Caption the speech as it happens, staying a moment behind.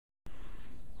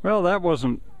Well, that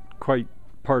wasn't quite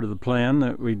part of the plan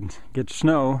that we'd get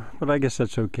snow, but I guess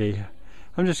that's okay.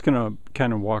 I'm just gonna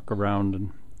kind of walk around,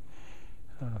 and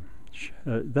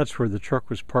that's where the truck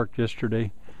was parked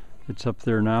yesterday. It's up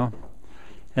there now.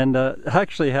 And I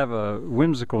actually have a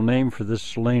whimsical name for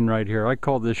this lane right here. I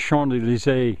call this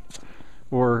Champs-Élysées,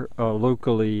 or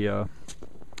locally it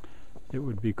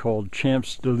would be called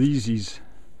Champs-Élysées,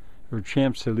 or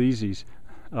Champs-Élysées.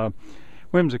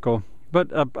 Whimsical, but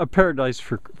a paradise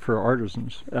for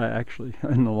artisans, actually,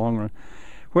 in the long run.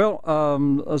 Well,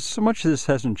 so much of this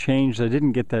hasn't changed. I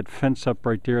didn't get that fence up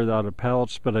right there out of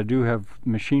pallets, but I do have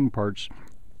machine parts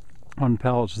on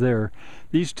pallets there.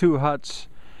 These two huts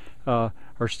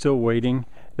are still waiting.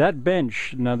 That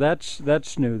bench, now that's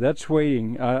new. That's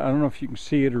waiting. I don't know if you can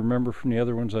see it or remember from the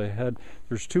other ones I had.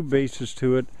 There's two bases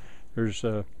to it. There's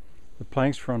the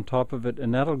planks are on top of it,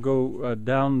 and that'll go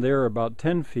down there about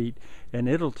 10 feet, and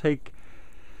it'll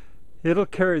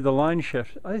carry the line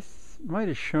shaft. I might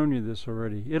have shown you this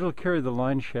already. It'll carry the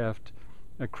line shaft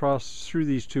across through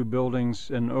these two buildings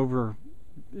and over,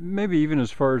 maybe even as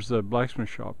far as the blacksmith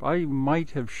shop. I might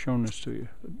have shown this to you.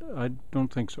 I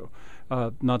don't think so.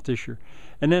 Not this year.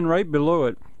 And then right below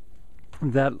it,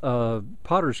 that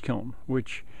potter's kiln,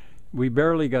 which we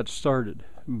barely got started,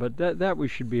 but that we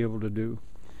should be able to do.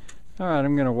 All right,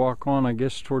 I'm going to walk on, I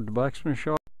guess, toward the blacksmith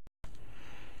shop.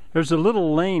 There's a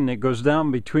little lane that goes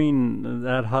down between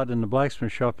that hut and the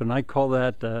blacksmith shop, and I call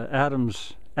that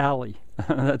Adam's Alley.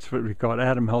 That's what we call it.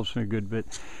 Adam helps me a good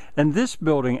bit. And this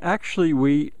building,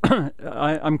 actually,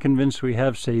 I'm convinced we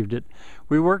have saved it.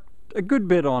 We worked a good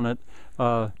bit on it,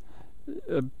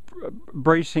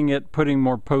 bracing it, putting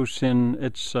more posts in.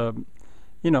 It's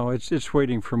it's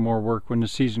waiting for more work when the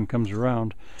season comes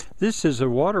around. This is a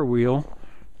water wheel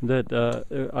that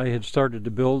I had started to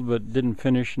build but didn't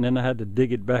finish, and then I had to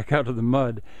dig it back out of the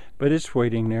mud, but it's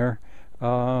waiting there.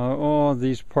 All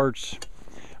these parts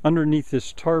underneath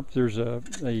this tarp, there's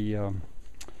an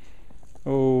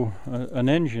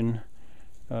engine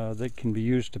that can be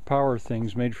used to power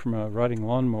things, made from a riding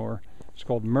lawnmower. It's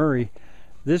called Murray.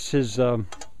 This is that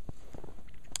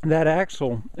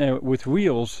axle with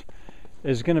wheels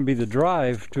is going to be the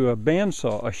drive to a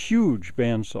bandsaw, a huge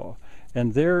bandsaw.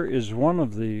 And there is one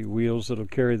of the wheels that'll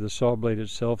carry the saw blade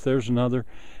itself. There's another,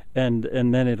 and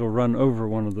then it'll run over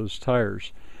one of those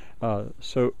tires.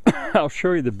 So I'll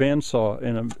show you the bandsaw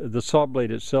and the saw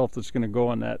blade itself that's going to go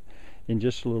on that in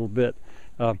just a little bit.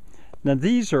 Now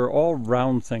these are all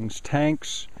round things,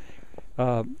 tanks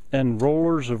and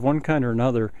rollers of one kind or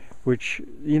another, which,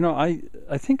 I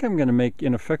think I'm going to make,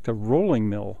 in effect, a rolling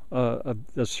mill,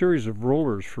 a series of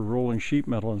rollers for rolling sheet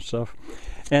metal and stuff.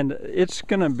 And it's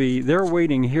going to be, they're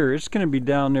waiting here, it's going to be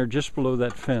down there just below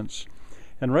that fence.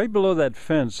 And right below that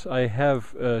fence, I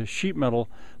have sheet metal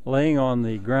laying on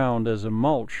the ground as a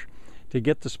mulch to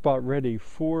get the spot ready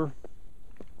for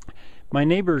my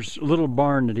neighbor's little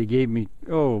barn that he gave me,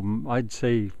 I'd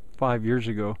say 5 years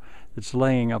ago. It's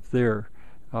laying up there.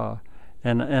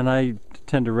 And I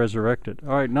tend to resurrect it.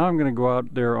 All right, now I'm going to go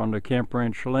out there on the Camp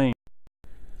Ranch Lane.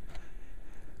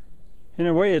 In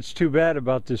a way, it's too bad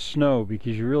about this snow,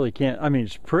 because you really can't,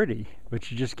 it's pretty, but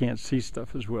you just can't see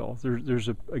stuff as well. There's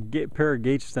a pair of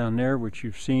gates down there, which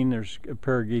you've seen. There's a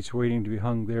pair of gates waiting to be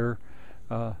hung there.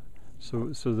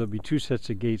 So there'll be two sets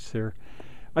of gates there.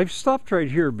 I've stopped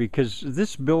right here because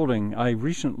this building, I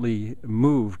recently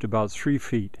moved about 3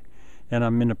 feet, and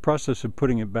I'm in the process of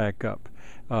putting it back up.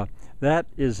 That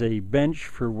is a bench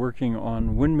for working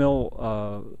on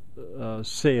windmill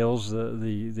sails,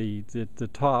 the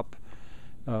top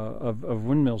of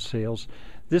windmill sails.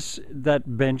 That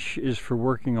bench is for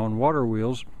working on water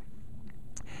wheels,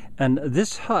 and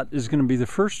this hut is going to be the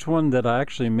first one that I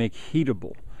actually make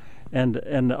heatable. And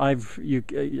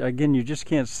again, you just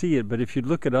can't see it, but if you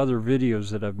look at other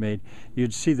videos that I've made,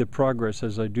 you'd see the progress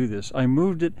as I do this. I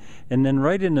moved it, and then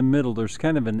right in the middle there's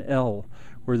kind of an L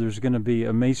where there's going to be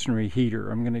a masonry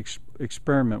heater. I'm going to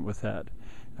experiment with that.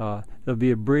 There'll be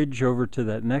a bridge over to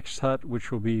that next hut,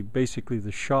 which will be basically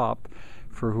the shop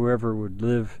for whoever would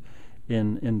live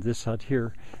in this hut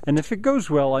here. And if it goes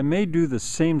well, I may do the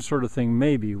same sort of thing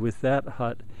maybe with that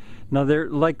hut. Now, they're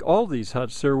like all these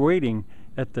huts, they're waiting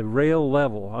at the rail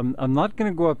level. I'm not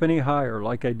going to go up any higher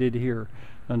like I did here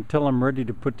until I'm ready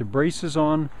to put the braces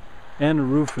on and the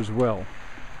roof as well.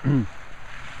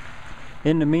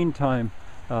 In the meantime,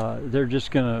 they're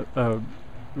just going to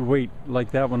wait,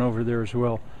 like that one over there as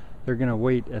well. They're going to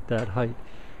wait at that height.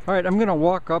 All right, I'm going to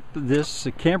walk up this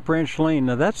Camp Ranch Lane.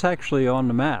 Now that's actually on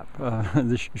the map.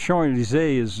 The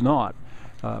Champs-Élysées is not,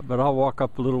 but I'll walk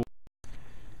up a little.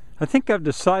 I think I've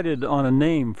decided on a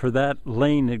name for that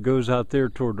lane that goes out there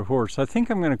toward the horse. I think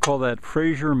I'm going to call that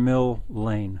Fraser Mill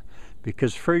Lane,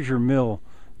 because Fraser Mill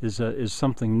is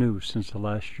something new since the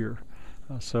last year.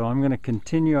 So I'm going to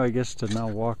continue, I guess, to now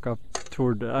walk up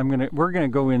toward. We're going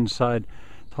to go inside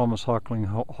Thomas Hockling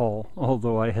Hall,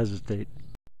 although I hesitate.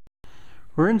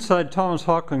 We're inside Thomas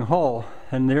Hockling Hall,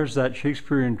 and there's that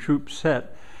Shakespearean troupe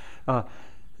set.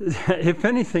 If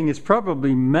anything, it's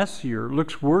probably messier. It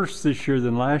looks worse this year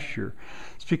than last year.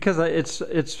 It's because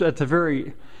it's at the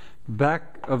very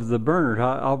back of the burner.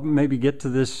 I'll maybe get to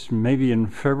this maybe in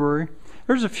February.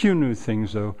 There's a few new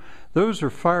things though. Those are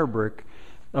fire brick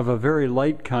of a very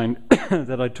light kind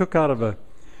that I took out of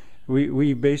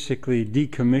we basically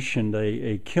decommissioned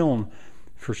a kiln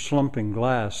for slumping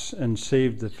glass and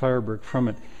saved the fire brick from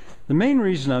it. The main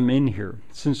reason I'm in here,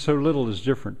 since so little is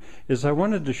different, is I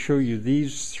wanted to show you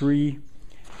these three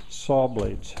saw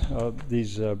blades,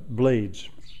 these blades.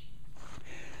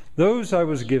 Those I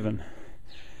was given,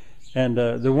 and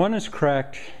the one is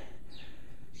cracked.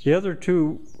 The other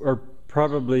two are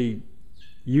probably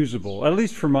usable, at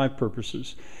least for my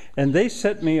purposes. And they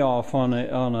set me off on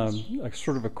a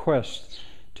sort of a quest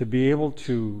to be able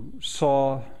to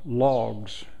saw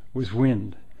logs with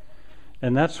wind.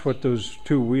 And that's what those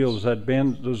two wheels,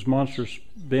 those monstrous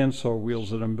bandsaw wheels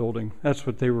that I'm building, that's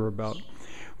what they were about.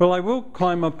 Well, I will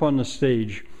climb up on the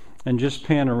stage and just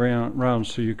pan around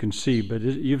so you can see, but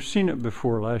you've seen it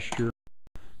before last year.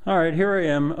 All right, here I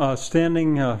am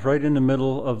standing right in the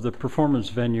middle of the performance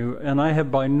venue, and I have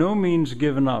by no means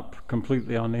given up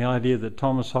completely on the idea that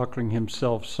Thomas Hockling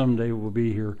himself someday will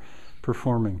be here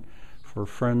performing for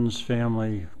friends,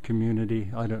 family,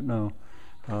 community, I don't know.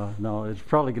 No, it's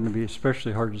probably going to be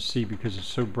especially hard to see because it's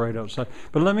so bright outside.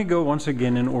 But let me go once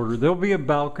again in order. There'll be a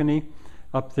balcony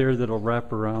up there that'll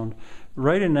wrap around.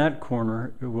 Right in that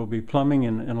corner, it will be plumbing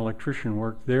and electrician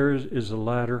work. There is a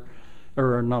ladder,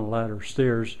 or not a ladder,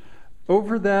 stairs.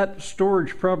 Over that,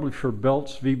 storage probably for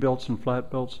belts, V-belts and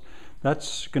flat belts.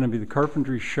 That's going to be the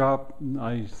carpentry shop.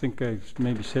 I think I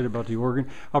maybe said about the organ.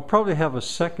 I'll probably have a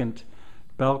second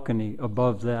balcony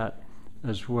above that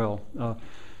as well.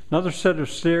 Another set of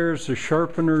stairs, a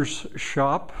sharpener's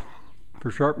shop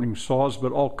for sharpening saws,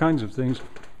 but all kinds of things.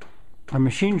 A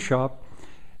machine shop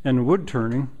and wood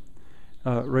turning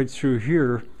right through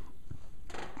here.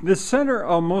 The center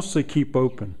I'll mostly keep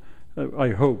open,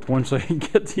 I hope, once I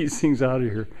get these things out of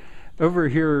here. Over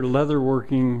here, leather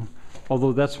working,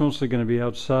 although that's mostly going to be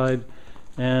outside,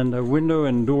 and a window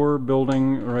and door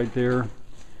building right there.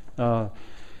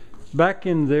 Back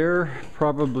in there,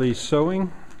 probably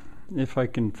sewing, if I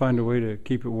can find a way to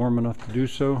keep it warm enough to do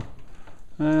so.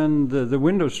 And the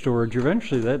window storage,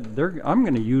 eventually I'm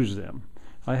going to use them.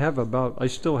 I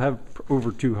still have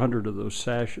over 200 of those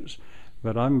sashes,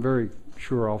 but I'm very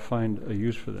sure I'll find a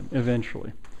use for them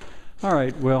eventually. All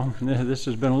right, well, this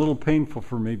has been a little painful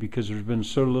for me because there's been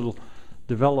so little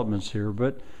developments here,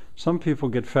 but some people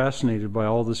get fascinated by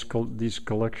all this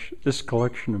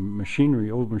collection of machinery,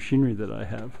 old machinery that I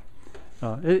have.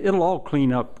 It'll all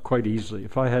clean up quite easily.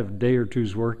 If I have a day or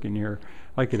two's work in here,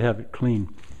 I could have it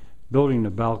clean. Building the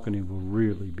balcony will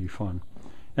really be fun.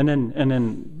 And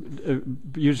then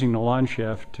using the lawn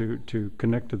shaft to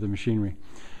connect to the machinery.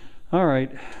 All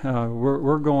right,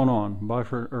 we're going on. Bye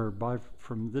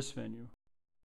from this venue.